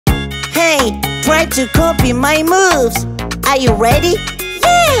Hey, try to copy my moves. Are you ready?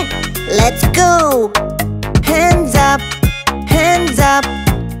 Yeah! Let's go! Hands up,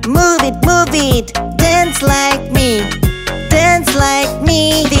 move it, dance like me, dance like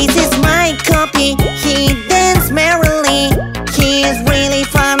me. This is my copy, he dance merrily. He is really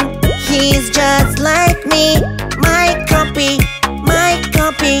fun, he's just like me. My copy, my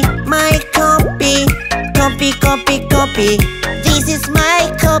copy, my copy. Copy, copy, copy. This is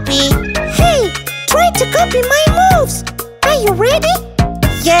my copy. Hey, try to copy my moves. Are you ready?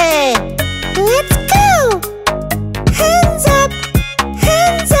 Yeah! Let's go! Hands up,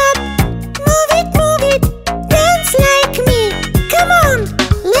 move it, dance like me. Come on,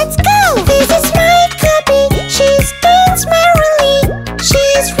 let's go! This is my copy, she's dance merrily.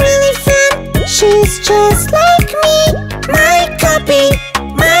 She's really fun, she's just like me. My copy,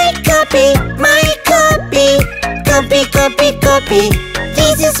 my copy, my copy. Copy, copy, copy.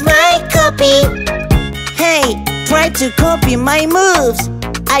 This is my copy. Hey, try to copy my moves.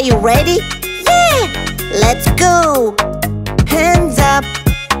 Are you ready? Yeah! Let's go! Hands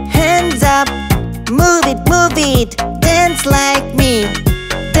up, move it, dance like me,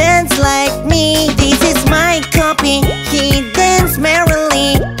 dance like me. This is my copy, he dance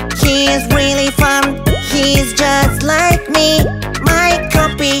merrily. He is really fun, he's just like me. My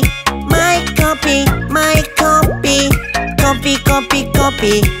copy, my copy, my copy. Copy, copy,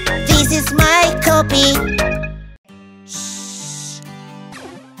 copy. This is my copy.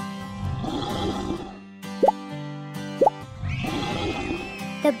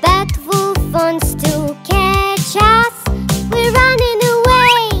 The bad wolf wants to catch us. We're running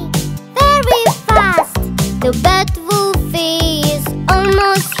away very fast. The bad wolf is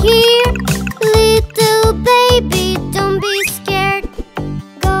almost here. Little baby, don't be scared.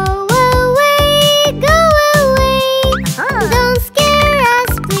 Go away, go away. Don't scare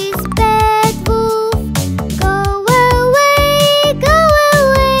us, please, bad wolf. Go away, go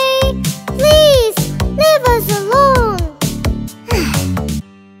away. Please, leave us alone.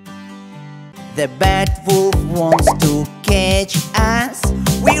 The bad wolf wants to catch us.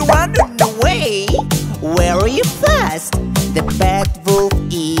 We're running away very fast. The bad wolf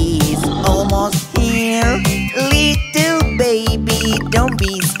is almost here. Little baby, don't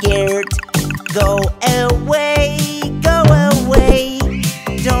be scared. Go away, go away.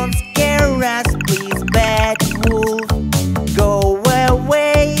 Don't scare us, please, bad wolf. Go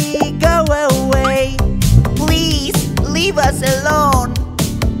away, go away. Please, leave us alone.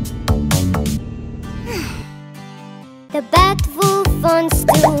 The bad wolf wants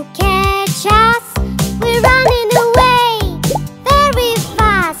to catch us. We're running away very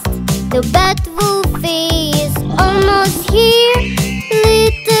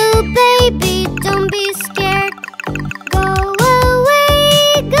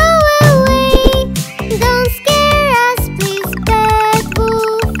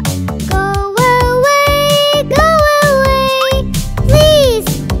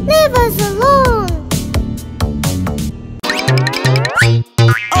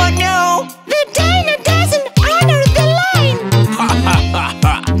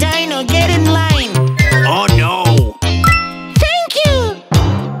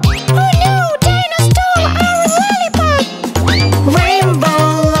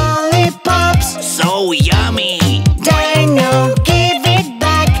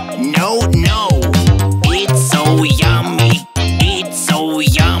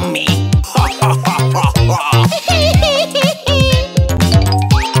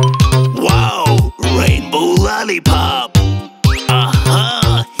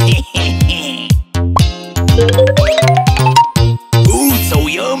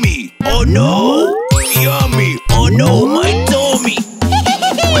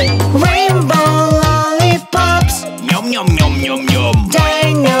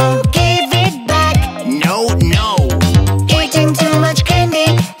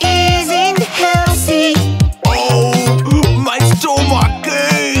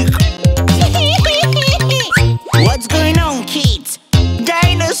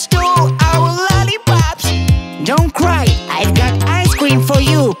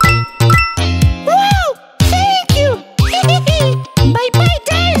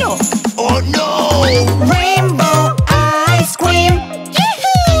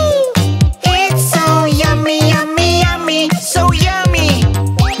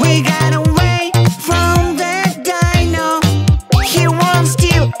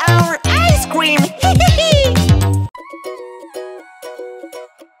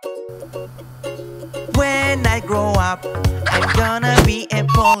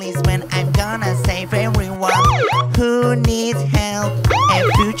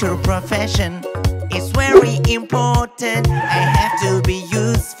future profession is very important. I have to be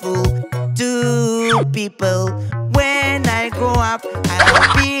useful to people. When I grow up, I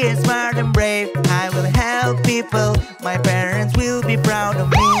will be smart and brave. I will help people. My parents will be proud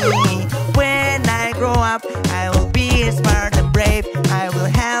of me. When I grow up, I will be smart and brave. I will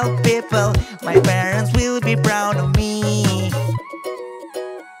help people. My parents will be proud of me.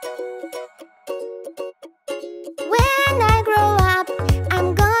 When I grow up,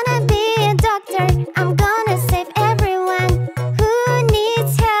 I'm gonna be a doctor. I'm gonna save everyone who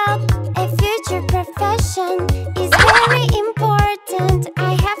needs help. A future profession is very important.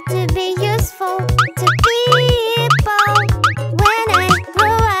 I have to be useful to people. When I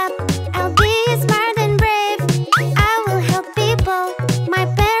grow up, I'll be smart and brave. I will help people. My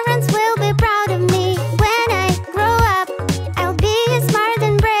parents will be proud of me. When I grow up, I'll be smart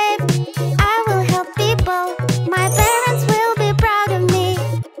and brave. I will help people. My parents will be proud of me.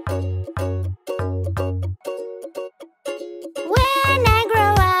 When I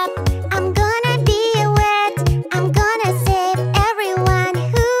grow up, I'm gonna be a vet. I'm gonna save everyone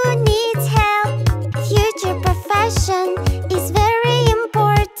who needs help. Future profession is very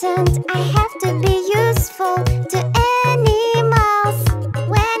important. I have to be useful to animals.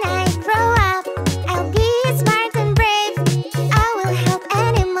 When I grow up, I'll be smart and brave. I will help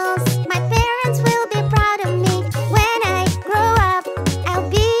animals. My parents will be proud of me. When I grow up, I'll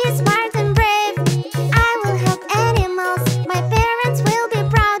be smart and brave. I will help animals. My parents will be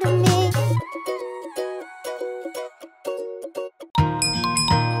proud of me.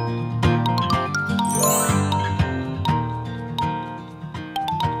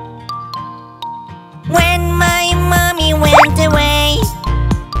 When my mommy went away,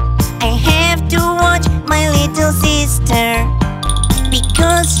 I have to watch my little sister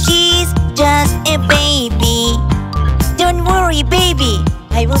because she's just a baby. Don't worry, baby,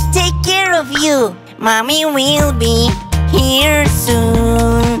 I will take care of you. Mommy will be here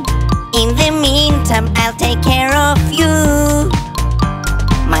soon. In the meantime, I'll take care of you.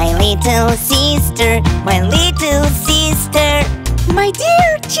 My little sister, my little sister. My dear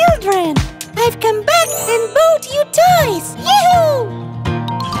children, I've come back and bought you toys! Yoo-hoo!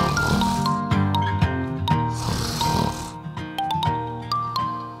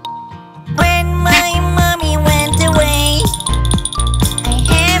 When my mommy went away, I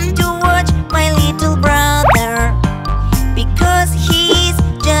have to watch my little brother because he's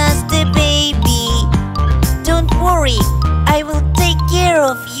just a baby. Don't worry, I will take care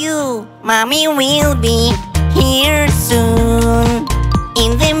of you. Mommy will be here soon.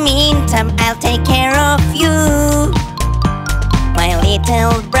 In the meantime, I'll take care of you. My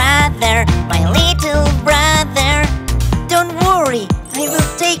little brother, my little brother. Don't worry, I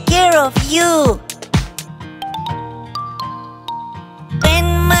will take care of you. When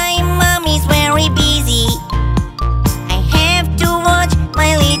my mommy's very busy, I have to watch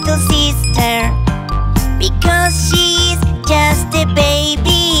my little sister because she's just a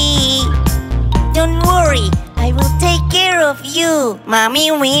baby. Don't worry, I will take care of you. Mommy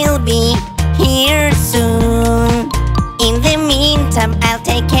will be here soon. In the meantime, I'll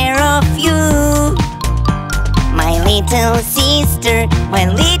take care of you. My little sister.